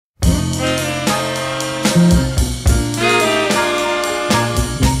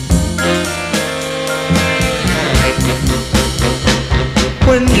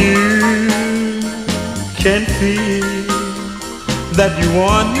can feel that you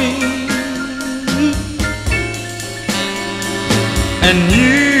want me, and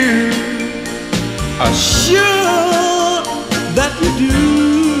you are sure that you do.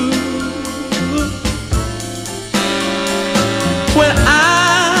 When I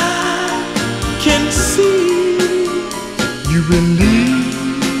can see you believe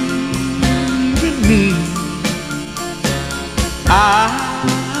in me, I'll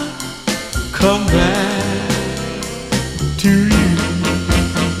come back to you.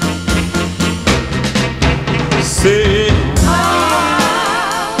 Say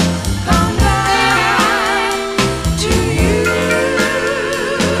I'll come back to you.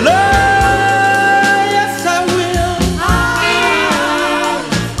 Lord, yes I will. I'll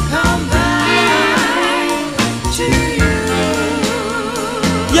come back to you.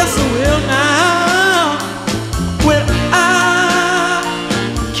 Yes I will now. When I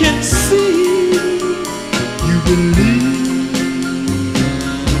can see you believe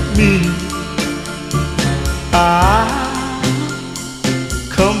me, I'll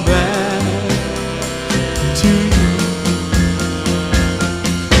come back to you.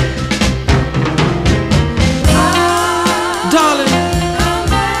 Darling,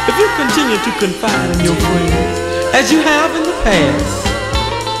 if you continue to confide in your friends as you have in the past,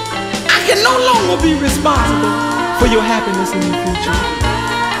 I can no longer be responsible for your happiness in the future.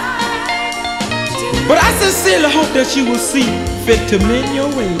 But I sincerely hope that you will see fit to mend your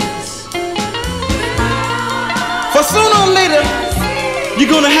ways. For sooner or later,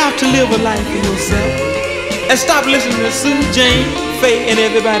 you're gonna have to live a life for yourself and stop listening to Sue, Jane, Faye, and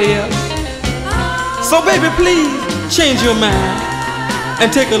everybody else. So baby, please change your mind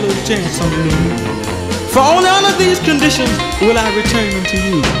and take a little chance on me. For only under these conditions will I return unto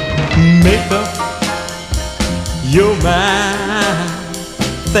you. Make up your mind,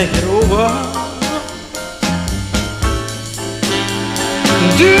 think it over.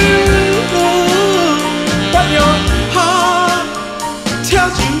 Do what your heart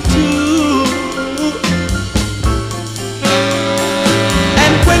tells you to.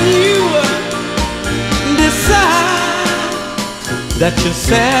 And when you decide that you're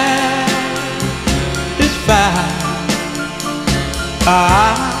satisfied,